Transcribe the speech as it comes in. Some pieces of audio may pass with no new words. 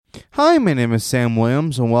Hi, my name is Sam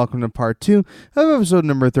Williams, and welcome to part 2 of episode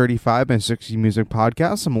number 35 of my 60 Music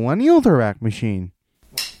Podcast, The Millennial Throwback Machine.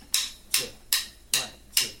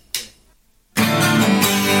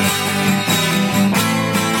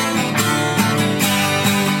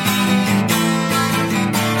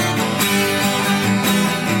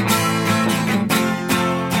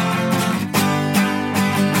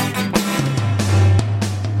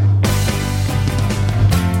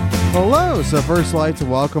 Hello, so first I'd like to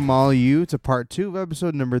welcome all you to part 2 of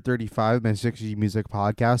episode number 35 of my 60 Music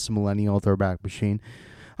Podcast, The Millennial Throwback Machine.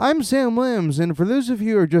 I'm Sam Williams, and for those of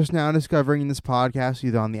you who are just now discovering this podcast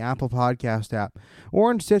either on the Apple Podcast app,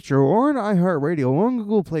 or in Stitcher, or in iHeartRadio, or on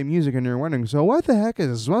Google Play Music, and you're wondering, so what the heck is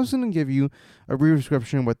this? I'm just going to give you a brief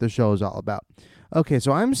description of what the show is all about. Okay,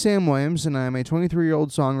 so I'm Sam Williams, and I'm a 23-year-old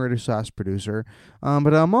songwriter / producer,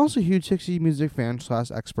 but I'm also a huge 60 music fan /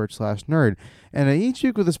 expert / nerd. And each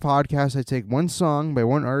week with this podcast, I take one song by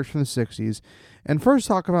one artist from the 60s, and first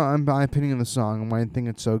talk about my opinion of the song and why I think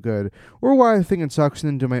it's so good, or why I think it sucks, and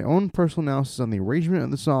then do my own personal analysis on the arrangement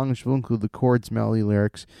of the song, which will include the chords, melody,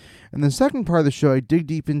 lyrics. And the second part of the show, I dig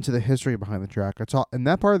deep into the history behind the track. In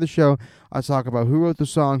that part of the show, I talk about who wrote the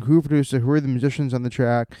song, who produced it, who are the musicians on the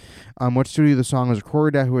track, what studio the song was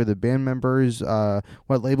recorded at, who are the band members,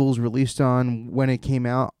 what label was released on, when it came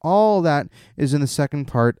out. All that is in the second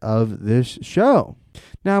part of this show.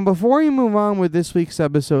 Now, before we move on with this week's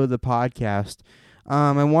episode of the podcast,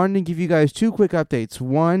 I wanted to give you guys two quick updates.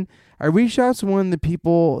 One, I reached out to one of the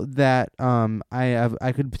people that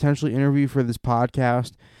I could potentially interview for this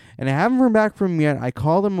podcast, and I haven't heard back from him yet. I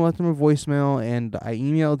called him, left him a voicemail, and I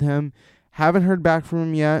emailed him. Haven't heard back from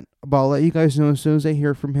him yet, but I'll let you guys know as soon as I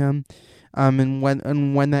hear from him, and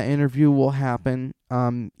when that interview will happen.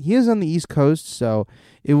 He is on the East Coast, so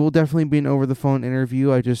it will definitely be an over-the-phone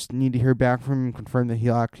interview. I just need to hear back from him, confirm that he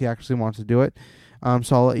actually wants to do it.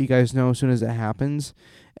 So I'll let you guys know as soon as it happens.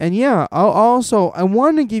 And yeah, I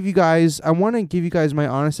want to give you guys my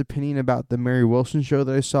honest opinion about the Mary Wilson show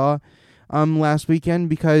that I saw last weekend,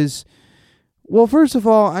 because, well, first of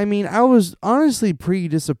all, I mean, I was honestly pretty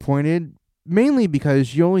disappointed, mainly because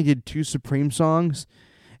she only did 2 Supreme songs,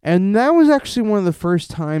 and that was actually one of the first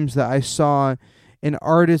times that I saw an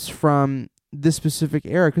artist from this specific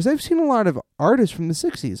era, because I've seen a lot of artists from the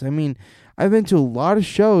 60s. I mean, I've been to a lot of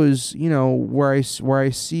shows, where I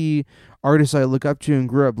see artists I look up to and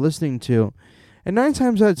grew up listening to, and 9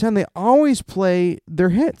 times out of 10, they always play their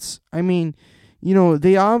hits. I mean,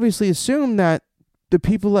 they obviously assume that the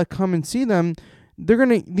people that come and see them, they're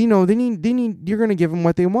gonna, you're gonna give them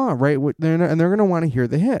what they want, right? And they're gonna want to hear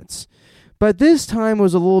the hits. But this time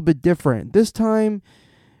was a little bit different. This time,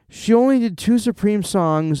 she only did 2 Supreme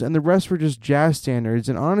songs, and the rest were just jazz standards.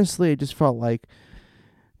 And honestly, I just felt like,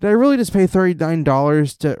 did I really just pay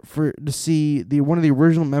 $39 to see one of the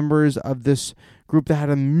original members of this group that had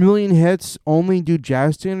 1 million hits only do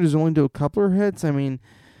jazz standards, only do a couple of hits? I mean,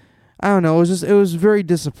 I don't know. It was very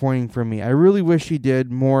disappointing for me. I really wish she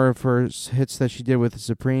did more of her hits that she did with the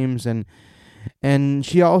Supremes, and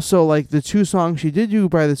she also, like, the 2 songs she did do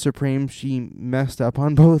by the Supremes, she messed up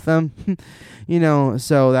on both of them,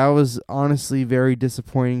 so that was honestly very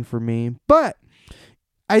disappointing for me. But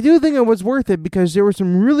I do think it was worth it, because there were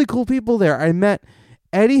some really cool people there. I met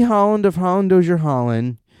Eddie Holland of Holland Dozier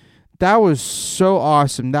Holland. That was so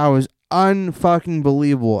awesome. That was unfucking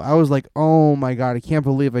believable. I was like, oh my god, I can't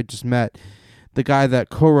believe I just met the guy that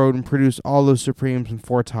co-wrote and produced all those Supremes and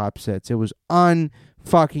 4 top sets. It was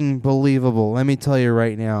unfucking believable, let me tell you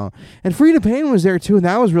right now. And Frida Payne was there too, and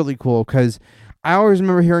that was really cool, because I always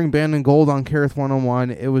remember hearing Band in Gold on Kareth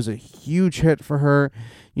 101. It was a huge hit for her,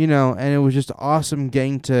 and it was just awesome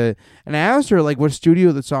getting to, and I asked her, like, what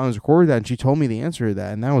studio the song was recorded at, and she told me the answer to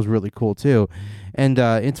that, and that was really cool too. And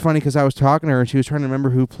it's funny, because I was talking to her, and she was trying to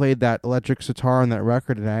remember who played that electric sitar on that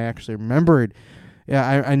record, and I actually remembered.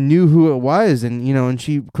 Yeah, I knew who it was, and and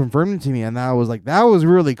she confirmed it to me, and that was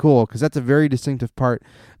really cool, because that's a very distinctive part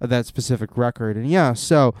of that specific record. And yeah,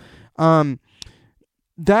 so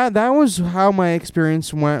that was how my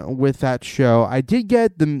experience went with that show. I did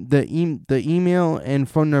get the email and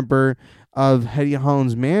phone number of Eddie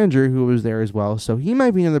Holland's manager, who was there as well, so he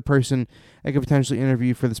might be another person I could potentially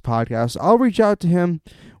interview for this podcast. I'll reach out to him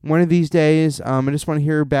one of these days. I just want to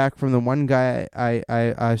hear back from the one guy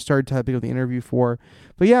I started typing up the interview for.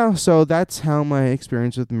 But yeah, so that's how my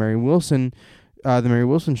experience with the Mary Wilson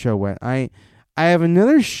show went. I have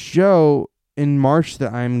another show in March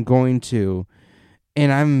that I'm going to,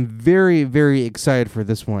 and I'm very, very excited for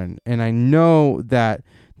this one. And I know that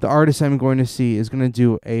the artist I'm going to see is going to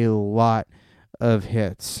do a lot of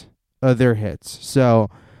their hits. So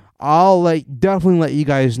I'll definitely let you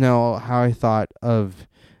guys know how I thought of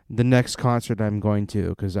the next concert I'm going to,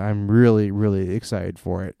 because I'm really, really excited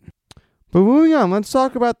for it. But moving on, let's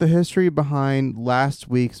talk about the history behind last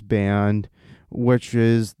week's band, which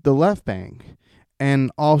is the Left Banke,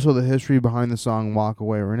 and also the history behind the song Walk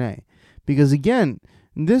Away Renee. Because again,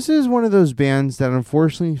 this is one of those bands that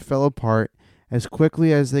unfortunately fell apart as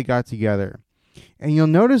quickly as they got together. And you'll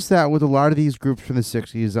notice that with a lot of these groups from the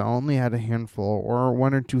 60s that only had a handful or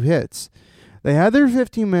one or two hits. They had their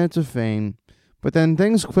 15 minutes of fame, but then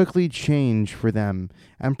things quickly changed for them,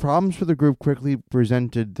 and problems for the group quickly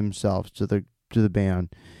presented themselves to the band.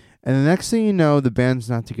 And the next thing you know, the band's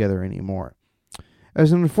not together anymore.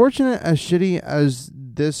 As unfortunate, as shitty as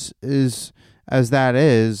that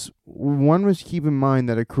is, one must keep in mind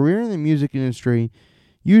that a career in the music industry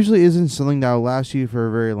usually isn't something that will last you for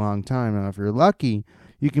a very long time. Now, if you're lucky,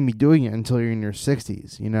 you can be doing it until you're in your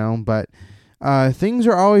 60s, but things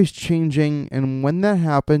are always changing, and when that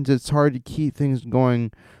happens, it's hard to keep things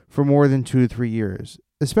going for more than 2 to 3 years,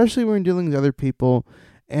 especially when dealing with other people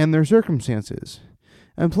and their circumstances.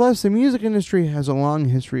 And plus, the music industry has a long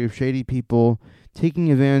history of shady people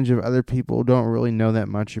taking advantage of other people who don't really know that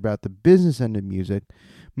much about the business end of music.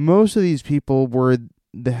 Most of these people were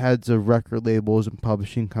the heads of record labels and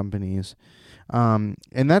publishing companies. And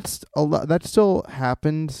that's a lot. That still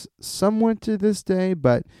happens somewhat to this day,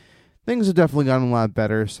 but things have definitely gotten a lot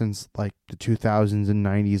better since like the 2000s and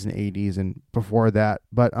 90s and 80s and before that.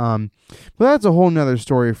 But that's a whole nother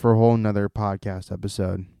story for a whole nother podcast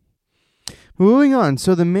episode. Moving on,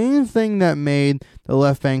 so the main thing that made the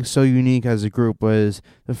Left Banke so unique as a group was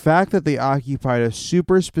the fact that they occupied a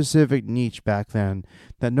super specific niche back then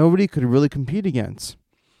that nobody could really compete against.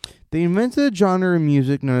 They invented a genre of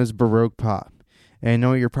music known as Baroque pop. And I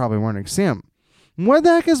know you're probably wondering, Sam, what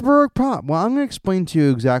the heck is Baroque pop? Well, I'm going to explain to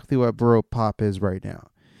you exactly what Baroque pop is right now.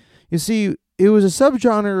 You see, it was a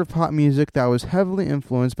subgenre of pop music that was heavily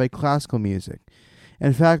influenced by classical music.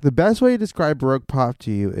 In fact, the best way to describe Baroque pop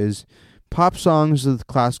to you is pop songs with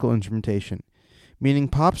classical instrumentation, meaning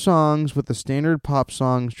pop songs with the standard pop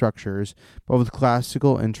song structures, but with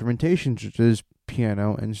classical instrumentation such as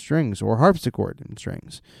piano and strings, or harpsichord and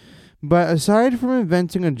strings. But aside from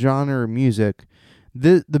inventing a genre of music,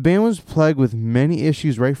 the band was plagued with many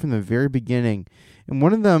issues right from the very beginning, and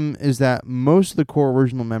one of them is that most of the core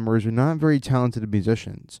original members are not very talented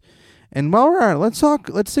musicians. And while we're at it,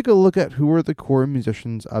 let's take a look at who were the core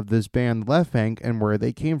musicians of this band, Left Banke, and where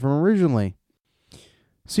they came from originally.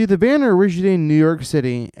 See, the band originated in New York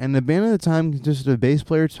City, and the band at the time consisted of bass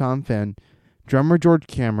player Tom Finn, drummer George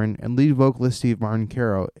Cameron, and lead vocalist Steve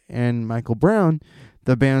Martin-Caro, and Michael Brown,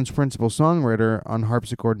 the band's principal songwriter, on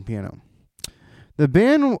harpsichord and piano. The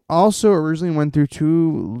band also originally went through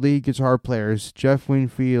two lead guitar players, Jeff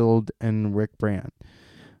Winfield and Rick Brand.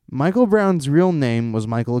 Michael Brown's real name was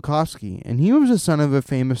Michael Lukowski, and he was the son of a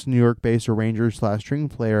famous New York-based arranger/string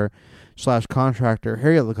player/contractor,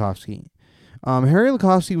 Harry Lukowski. Harry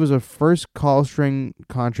Lukowski was a first call string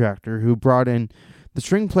contractor who brought in the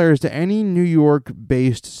string players to any New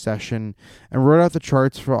York-based session and wrote out the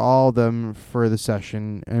charts for all of them for the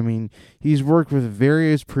session. I mean, he's worked with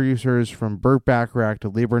various producers from Burt Bacharach to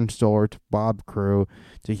Lieber and Stoller to Bob Crew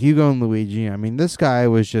to Hugo and Luigi. I mean, this guy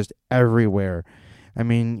was just everywhere. I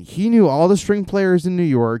mean, he knew all the string players in New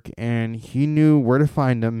York, and he knew where to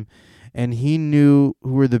find them, and he knew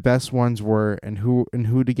who the best ones were and who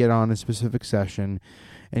to get on a specific session.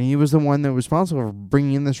 And he was the one that was responsible for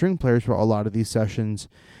bringing in the string players for a lot of these sessions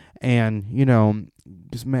and,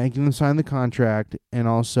 just making them sign the contract and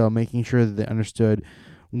also making sure that they understood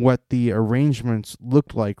what the arrangements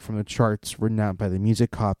looked like from the charts written out by the music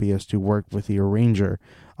copyist who worked with the arranger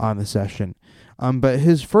on the session. But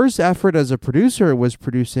his first effort as a producer was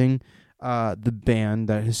producing the band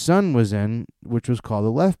that his son was in, which was called the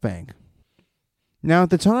Left Banke. Now,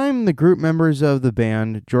 at the time, the group members of the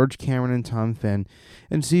band, George Cameron and Tom Finn,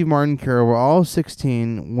 and Steve Martin-Caro, were all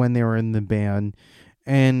 16 when they were in the band.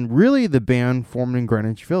 And really, the band formed in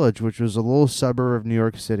Greenwich Village, which was a little suburb of New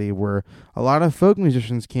York City where a lot of folk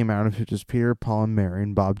musicians came out of, such as Peter, Paul, and Mary,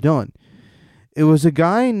 and Bob Dylan. It was a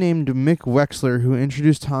guy named Mick Wexler who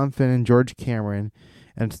introduced Tom Finn and George Cameron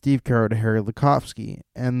and Steve Caro to Harry Lukowski.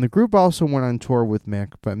 And the group also went on tour with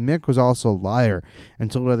Mick, but Mick was also a liar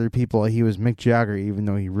and told other people he was Mick Jagger, even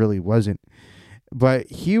though he really wasn't. But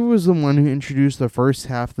he was the one who introduced the first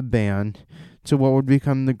half of the band to what would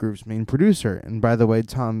become the group's main producer. And by the way,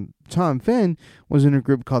 Tom Finn was in a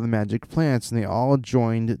group called the Magic Plants, and they all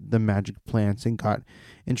joined the Magic Plants and got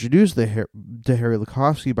introduced to Harry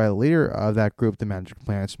Lukowski by the leader of that group, the Magic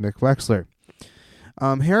Plants, Mick Wexler.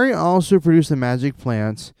 Harry also produced the Magic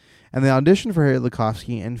Plants, and they auditioned for Harry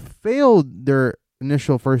Lukowski and failed their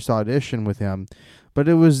initial first audition with him, But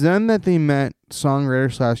it was then that they met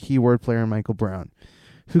songwriter slash keyboard player Michael Brown,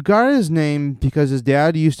 who got his name because his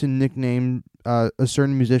dad used to nickname a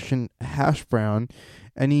certain musician Hash Brown,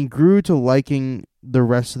 and he grew to liking the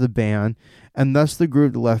rest of the band, and thus the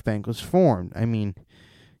group The Left Banke was formed. I mean,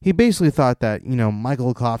 he basically thought that,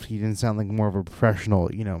 Michael Lukowski didn't sound like more of a professional,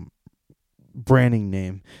 branding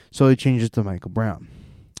name, so he changed it to Michael Brown.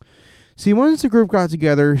 See, once the group got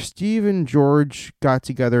together, Steve and George got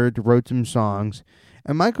together to write some songs,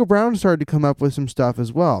 and Michael Brown started to come up with some stuff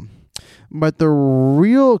as well. But the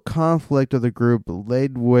real conflict of the group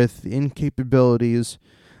laid with the incapabilities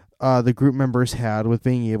the group members had with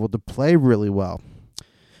being able to play really well.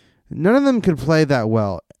 None of them could play that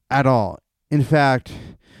well at all. In fact,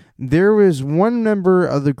 there was one member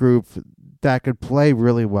of the group that could play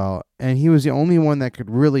really well, and he was the only one that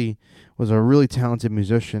was a really talented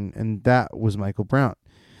musician, and that was Michael Brown.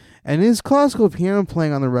 And his classical piano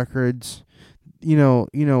playing on the records,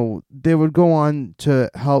 they would go on to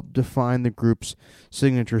help define the group's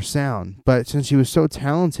signature sound. But since he was so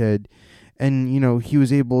talented and, he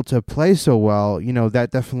was able to play so well, that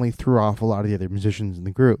definitely threw off a lot of the other musicians in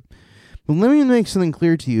the group. But let me make something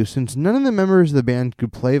clear to you. Since none of the members of the band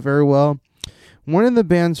could play very well, on the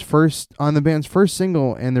band's first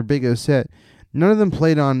single and their biggest hit, none of them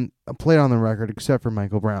played on the record except for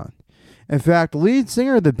Michael Brown. In fact, the lead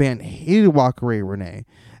singer of the band hated Walk Away Renee,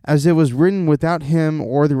 as it was written without him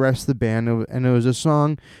or the rest of the band, and it was a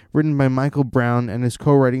song written by Michael Brown and his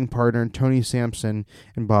co-writing partner Tony Sampson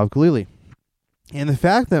and Bob Galili. And the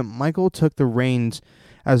fact that Michael took the reins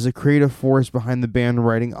as the creative force behind the band,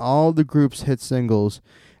 writing all the group's hit singles,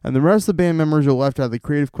 and the rest of the band members were left out of the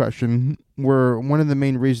creative question, were one of the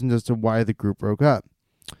main reasons as to why the group broke up.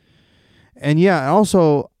 And yeah,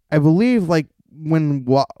 also, I believe when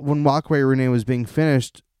Walk Away Renee was being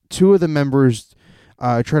finished, two of the members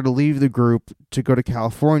tried to leave the group to go to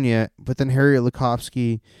California, but then Harriet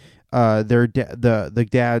Lukowski, the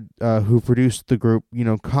dad who produced the group,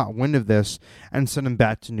 caught wind of this and sent him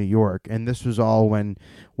back to New York. And this was all when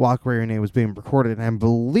Walk Away Renee was being recorded, and I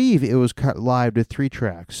believe it was cut live to 3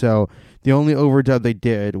 tracks. So the only overdub they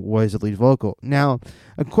did was the lead vocal. Now,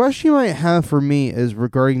 a question you might have for me is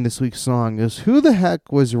regarding this week's song is, who the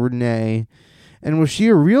heck was Renee? And was she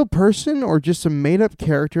a real person or just a made-up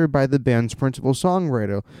character by the band's principal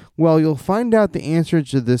songwriter? Well, you'll find out the answer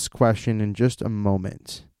to this question in just a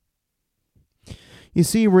moment. You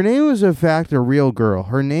see, Renee was in fact a real girl.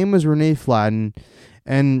 Her name was Renee Fladen,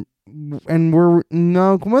 and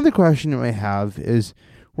one other question you might have is,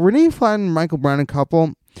 were Renee Fladen and Michael Brown a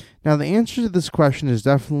couple? Now, the answer to this question is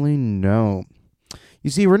definitely no. You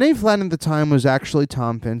see, Renee Fladen at the time was actually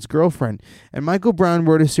Tom Finn's girlfriend, and Michael Brown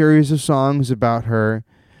wrote a series of songs about her,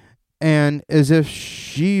 and as if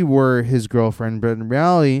she were his girlfriend, but in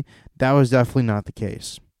reality, that was definitely not the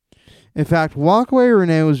case. In fact, Walk Away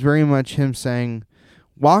Renee was very much him saying,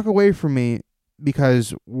 walk away from me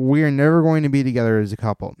because we are never going to be together as a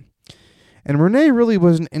couple. And Renee really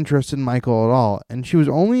wasn't interested in Michael at all, and she was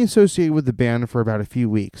only associated with the band for about a few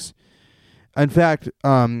weeks. In fact,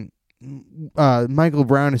 Michael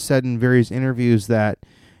Brown has said in various interviews that,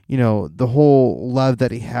 the whole love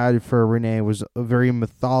that he had for Renee was very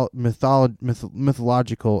mythological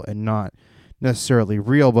and not necessarily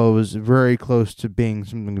real, but was very close to being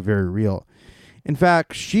something very real. In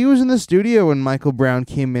fact, she was in the studio when Michael Brown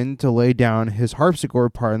came in to lay down his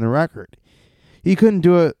harpsichord part in the record. He couldn't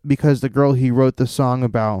do it because the girl he wrote the song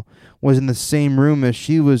about was in the same room as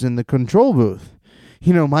she was in the control booth.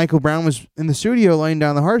 Michael Brown was in the studio laying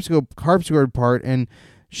down the harpsichord part, and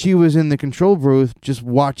she was in the control booth just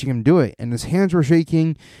watching him do it. And his hands were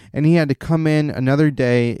shaking, and he had to come in another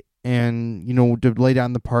day and, to lay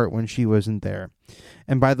down the part when she wasn't there.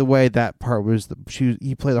 And by the way, that part was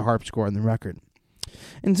he played the harpsichord on the record.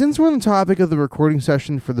 And since we're on the topic of the recording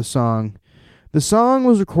session for the song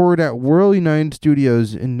was recorded at World United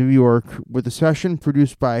Studios in New York, with the session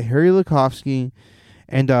produced by Harry Lukowski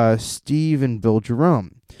and Steve and Bill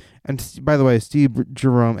Jerome. And by the way, Steve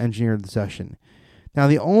Jerome engineered the session. Now,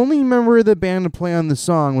 the only member of the band to play on the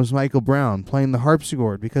song was Michael Brown, playing the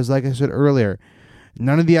harpsichord, because like I said earlier,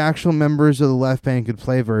 none of the actual members of the Left Banke could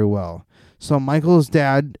play very well. So Michael's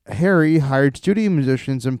dad, Harry, hired studio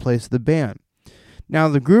musicians in place of the band. Now,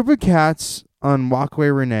 the group of cats on Walk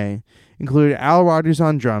Away Renee included Al Rogers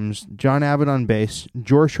on drums, John Abbott on bass,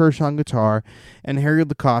 George Hirsch on guitar, and Harry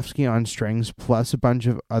Lukowski on strings, plus a bunch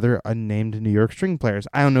of other unnamed New York string players.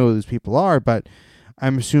 I don't know who those people are, but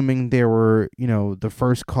I'm assuming they were, the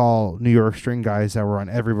first call New York string guys that were on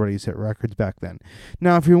everybody's hit records back then.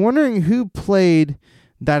 Now, if you're wondering who played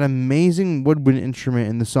that amazing woodwind instrument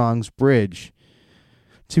in the song's bridge,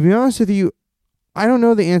 to be honest with you, I don't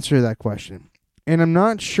know the answer to that question. And I'm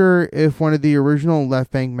not sure if one of the original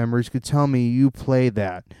Left Banke members could tell me you played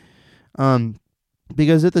that.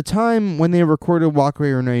 Because at the time when they recorded Walk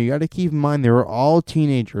Away Renee, you got to keep in mind they were all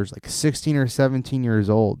teenagers, like 16 or 17 years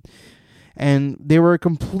old. And they were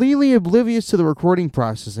completely oblivious to the recording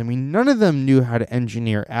process. I mean, none of them knew how to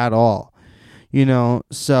engineer at all.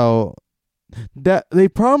 So that they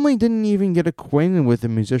probably didn't even get acquainted with the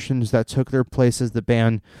musicians that took their place as the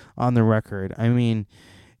band on the record. I mean,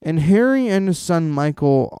 and Harry and his son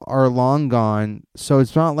Michael are long gone, so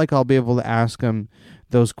it's not like I'll be able to ask him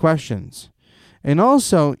those questions. And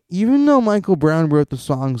also, even though Michael Brown wrote the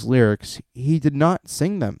song's lyrics, he did not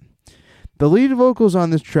sing them. The lead vocals on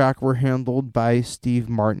this track were handled by Steve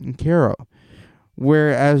Martin Caro,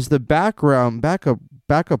 whereas the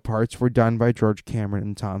backup parts were done by George Cameron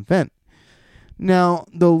and Tom Fenn. Now,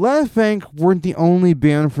 the Left Banke weren't the only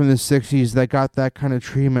band from the 60s that got that kind of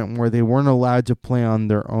treatment where they weren't allowed to play on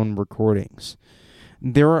their own recordings.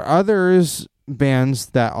 There were others bands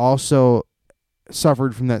that also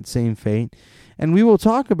suffered from that same fate, and we will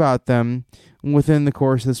talk about them within the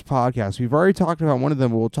course of this podcast. We've already talked about one of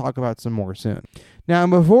them, but we'll talk about some more soon. Now,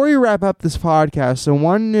 before we wrap up this podcast, I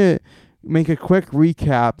wanted to make a quick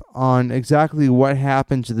recap on exactly what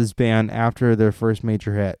happened to this band after their first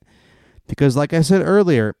major hit. Because like I said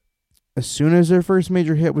earlier, as soon as their first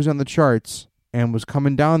major hit was on the charts and was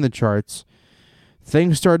coming down the charts,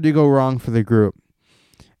 things started to go wrong for the group.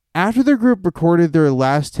 After the group recorded their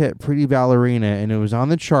last hit, Pretty Ballerina, and it was on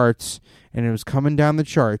the charts and it was coming down the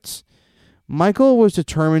charts, Michael was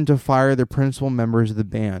determined to fire the principal members of the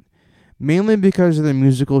band, mainly because of their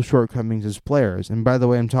musical shortcomings as players. And by the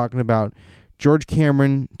way, I'm talking about George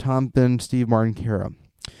Cameron, Tom Fenn, Steve Martin Caro.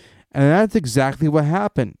 And that's exactly what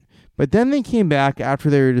happened. But then they came back after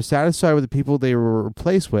they were dissatisfied with the people they were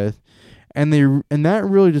replaced with, and that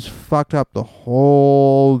really just fucked up the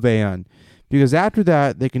whole band. Because after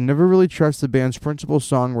that, they can never really trust the band's principal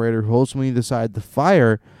songwriter, who ultimately decided to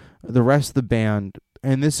fire the rest of the band.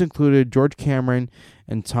 And this included George Cameron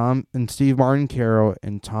and Steve Martin Caro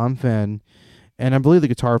and Tom Fenn, and I believe the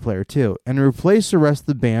guitar player too, and replaced the rest of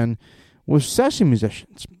the band with session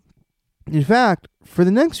musicians. In fact, for the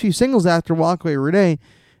next few singles after Walk Away Renee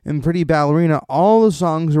and Pretty Ballerina, all the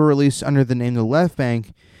songs were released under the name The Left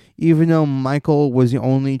Banke, even though Michael was the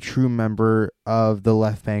only true member of the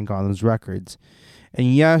Left Banke on those records.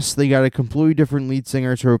 And yes, they got a completely different lead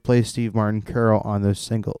singer to replace Steve Martin Caro on those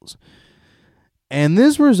singles. And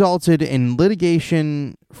this resulted in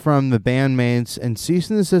litigation from the bandmates and cease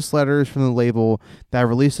and desist letters from the label that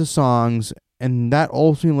released the songs, and that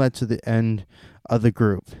ultimately led to the end of the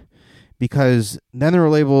group. Because then their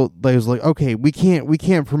label was like, okay, we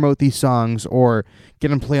can't promote these songs or get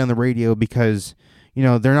them play on the radio because,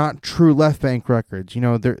 they're not true Left Banke records.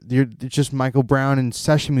 They're just Michael Brown and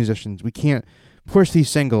session musicians. We can't push these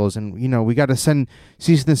singles, and we got to send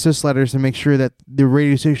cease and desist letters to make sure that the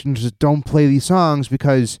radio stations just don't play these songs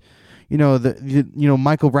because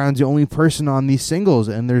Michael Brown's the only person on these singles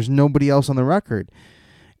and there's nobody else on the record.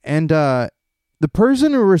 And the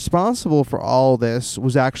person responsible for all this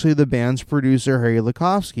was actually the band's producer, Harry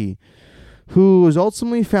Lakowski, who was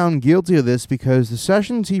ultimately found guilty of this because the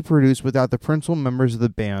sessions he produced without the principal members of the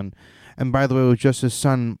band, and by the way, it was just his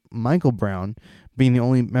son, Michael Brown, being the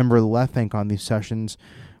only member of the Left Banke on these sessions,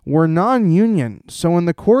 were non-union. So when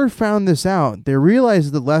the court found this out, they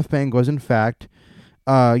realized the Left Banke was in fact,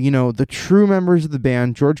 the true members of the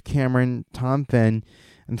band, George Cameron, Tom Fenn,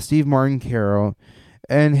 and Steve Martin Caro.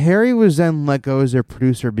 And Harry was then let go as their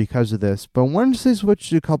producer because of this. But once they switched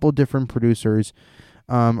to a couple different producers,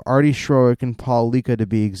 Artie Schroek and Paul Lika to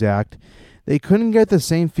be exact, they couldn't get the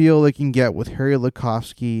same feel they can get with Harry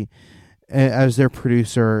Lakowski as their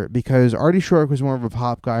producer, because Artie Schroek was more of a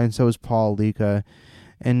pop guy and so was Paul Lika,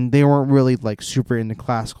 and they weren't really like super into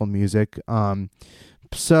classical music.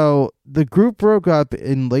 So the group broke up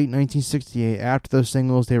in late 1968 after those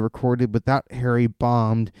singles they recorded without Harry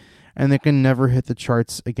bombed, and they can never hit the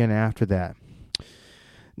charts again after that.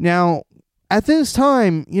 Now, at this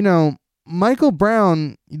time, Michael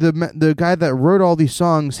Brown, the guy that wrote all these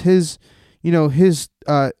songs, his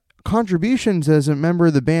contributions as a member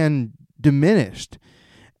of the band diminished.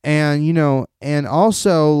 And, and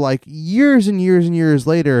also like years and years and years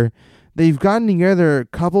later, they've gotten together a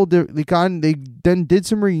couple, they then did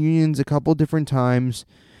some reunions a couple different times,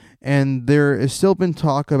 and there has still been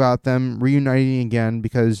talk about them reuniting again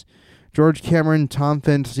because George Cameron, Tom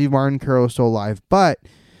Fenn, Steve Martin Caro are still alive. But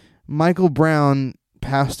Michael Brown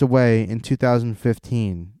passed away in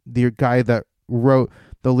 2015, the guy that wrote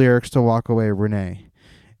the lyrics to Walk Away Renee.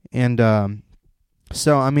 And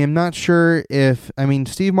So, I mean, I'm not sure if, I mean,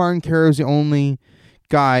 Steve Martin Caro is the only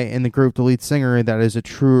guy in the group, the lead singer, that is a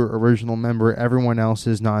true original member. Everyone else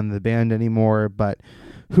is not in the band anymore, but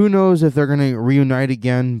who knows if they're going to reunite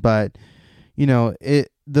again. But, you know,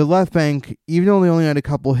 the Left Banke, even though they only had a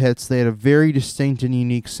couple hits, they had a very distinct and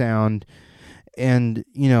unique sound. And,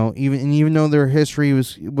 you know, even though their history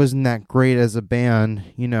wasn't that great as a band,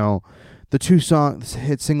 you know, the two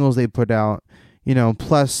hit singles they put out, you know,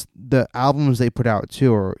 plus the albums they put out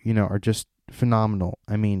too are just phenomenal.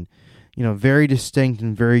 I mean, you know, very distinct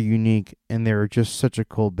and very unique, and they're just such a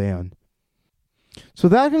cool band. So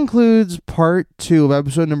that concludes part 2 of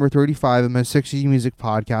episode number 35 of my 60s Music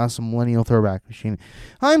Podcast, a Millennial Throwback Machine.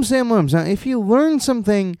 I'm Sam Williams. Now, if you learned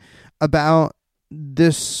something about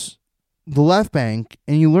the Left Banke,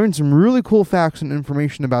 and you learned some really cool facts and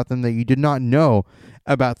information about them that you did not know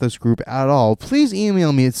about this group at all, please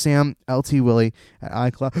email me at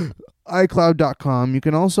samltwilly@icloud.com. You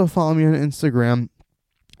can also follow me on Instagram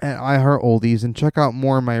at iHeartOldies, and check out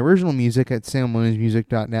more of my original music at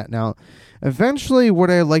samwilliamsmusic.net. Now, eventually what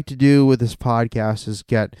I'd like to do with this podcast is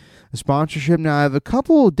get a sponsorship. Now, I have a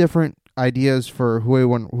couple of different ideas for who I'd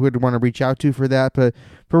want to reach out to for that, but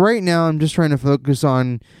for right now, I'm just trying to focus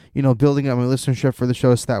on, you know, building up my listenership for the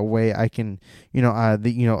show, so that way I can, you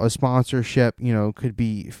know, a sponsorship, you know, could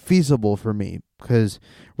be feasible for me, because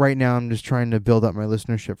right now I'm just trying to build up my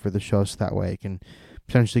listenership for the show, so that way I can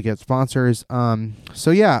potentially get sponsors. I'm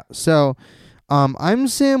Sam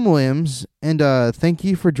Williams, and thank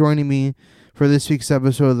you for joining me for this week's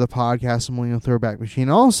episode of the podcast, Millennial Throwback Machine.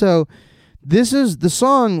 Also, this is the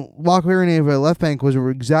song Walk Away Renee by Left Banke was an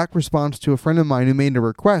exact response to a friend of mine who made a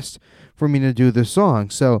request for me to do this song.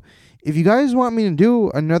 So if you guys want me to do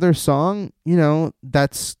another song, you know,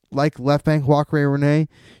 that's like Left Banke, Walk Away Renee,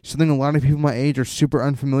 something a lot of people my age are super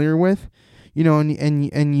unfamiliar with, you know,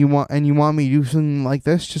 and you want me to do something like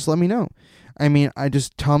this, just let me know. I mean, I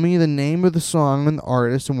just tell me the name of the song and the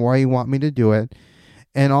artist and why you want me to do it.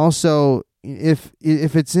 And also, if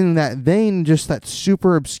it's in that vein, just that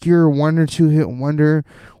super obscure 1 or 2 hit wonder,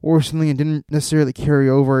 or something that didn't necessarily carry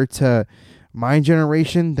over to my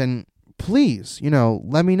generation, then please, you know,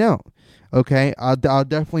 let me know. Okay, I'll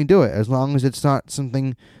definitely do it, as long as it's not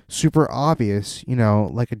something super obvious, you know,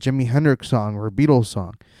 like a Jimi Hendrix song or a Beatles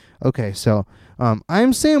song. Okay, so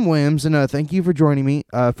I'm Sam Williams, and thank you for joining me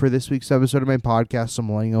for this week's episode of my podcast, The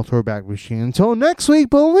Millennial Throwback Machine. Until next week,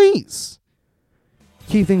 please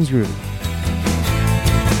keep things groovy.